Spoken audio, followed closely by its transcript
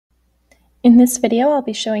In this video, I'll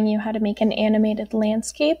be showing you how to make an animated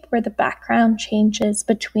landscape where the background changes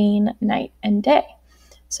between night and day.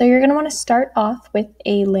 So you're going to want to start off with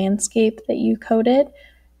a landscape that you coded. It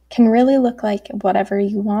can really look like whatever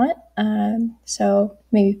you want. So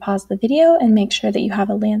maybe pause the video and make sure that you have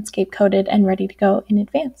a landscape coded and ready to go in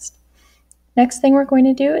advance. Next thing we're going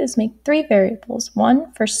to do is make three variables.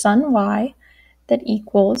 One for sun y that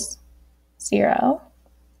equals 0.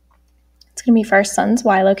 It's going to be for our sun's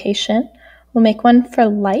y location. We'll make one for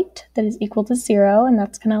light that is equal to 0, and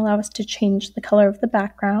that's going to allow us to change the color of the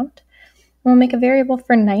background. We'll make a variable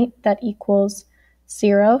for night that equals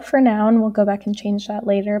 0 for now, and we'll go back and change that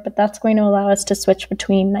later, but that's going to allow us to switch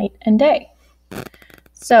between night and day.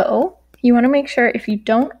 So you want to make sure if you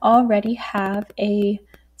don't already have a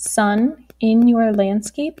sun in your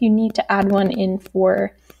landscape, you need to add one in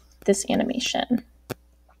for this animation.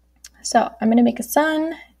 So I'm going to make a sun,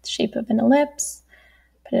 the shape of an ellipse.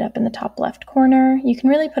 Put it up in the top left corner. You can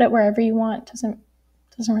really put it wherever you want. Doesn't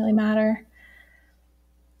really matter.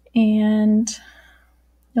 And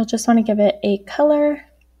you'll just want to give it a color.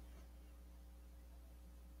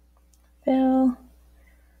 Fill.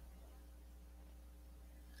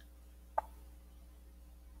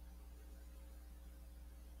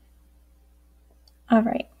 All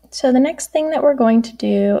right. So the next thing that we're going to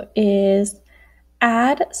do is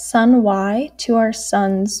add sun y to our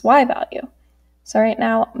sun's y value. So right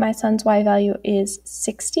now my sun's y value is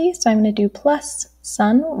 60, so I'm going to do plus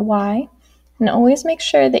sun y, and always make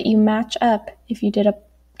sure that you match up. If you did a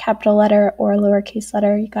capital letter or a lowercase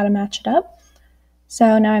letter, you got to match it up.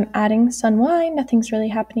 So now I'm adding sun y, nothing's really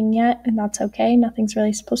happening yet, and that's okay. Nothing's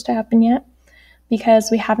really supposed to happen yet because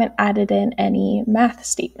we haven't added in any math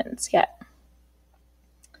statements yet.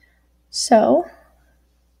 So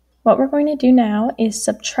what we're going to do now is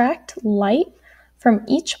subtract light from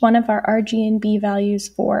each one of our RG and B values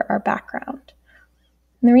for our background.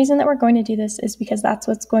 And the reason that we're going to do this is because that's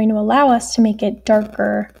what's going to allow us to make it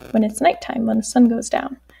darker when it's nighttime, when the sun goes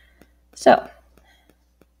down. So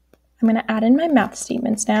I'm going to add in my math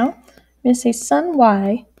statements now. I'm going to say sun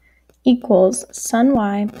y equals sun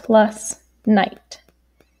y plus night.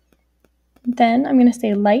 Then I'm going to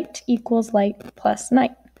say light equals light plus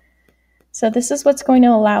night. So this is what's going to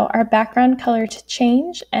allow our background color to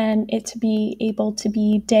change and it to be able to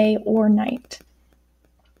be day or night.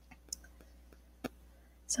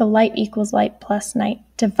 So light equals light plus night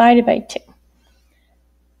divided by 2.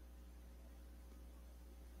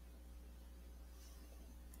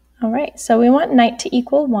 All right, so we want night to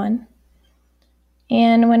equal 1.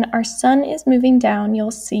 And when our sun is moving down,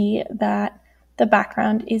 you'll see that the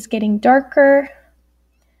background is getting darker.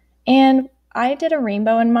 And I did a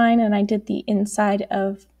rainbow in mine, and I did the inside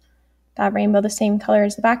of that rainbow the same color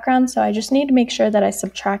as the background, so I just need to make sure that I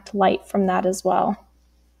subtract light from that as well.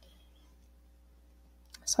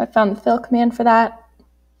 So I found the fill command for that.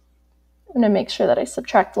 I'm going to make sure that I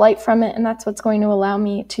subtract light from it, and that's what's going to allow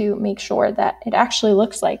me to make sure that it actually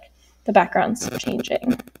looks like the background's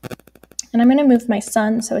changing. And I'm going to move my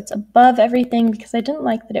sun so it's above everything because I didn't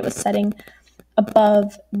like that it was setting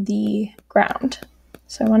above the ground.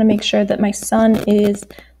 So I want to make sure that my sun is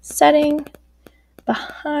setting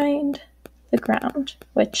behind the ground,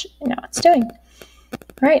 which now it's doing. All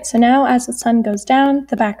right, so now as the sun goes down,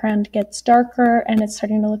 the background gets darker and it's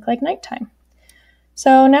starting to look like nighttime.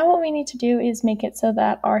 So now what we need to do is make it so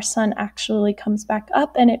that our sun actually comes back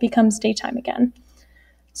up and it becomes daytime again.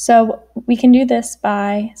 So we can do this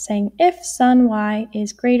by saying if sun y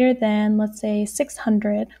is greater than, let's say,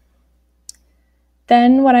 600,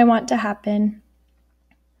 then what I want to happen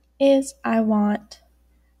is I want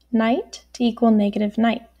night to equal negative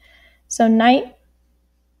night. So night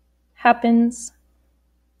is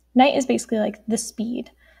basically like the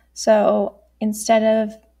speed. So instead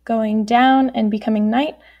of going down and becoming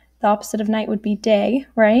night, the opposite of night would be day,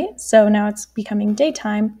 right? So now it's becoming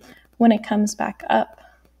daytime when it comes back up.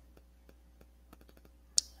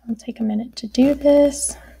 I'll take a minute to do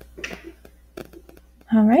this.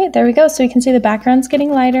 All right, there we go. So you can see the background's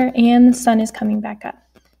getting lighter and the sun is coming back up.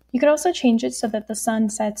 You could also change it so that the sun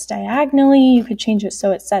sets diagonally. You could change it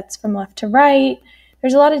so it sets from left to right.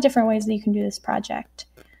 There's a lot of different ways that you can do this project.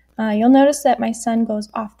 You'll notice that my sun goes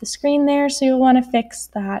off the screen there, so you'll want to fix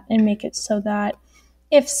that and make it so that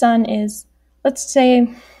if sun is, let's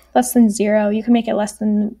say, less than 0, you can make it less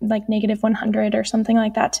than like negative 100 or something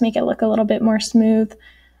like that to make it look a little bit more smooth.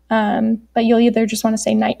 But you'll either just want to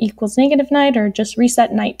say night equals negative night or just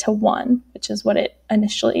reset night to 1, which is what it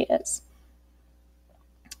initially is.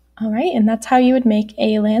 All right, and that's how you would make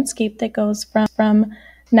a landscape that goes from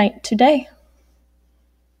night to day.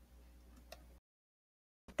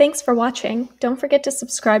 Thanks for watching. Don't forget to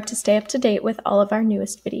subscribe to stay up to date with all of our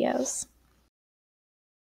newest videos.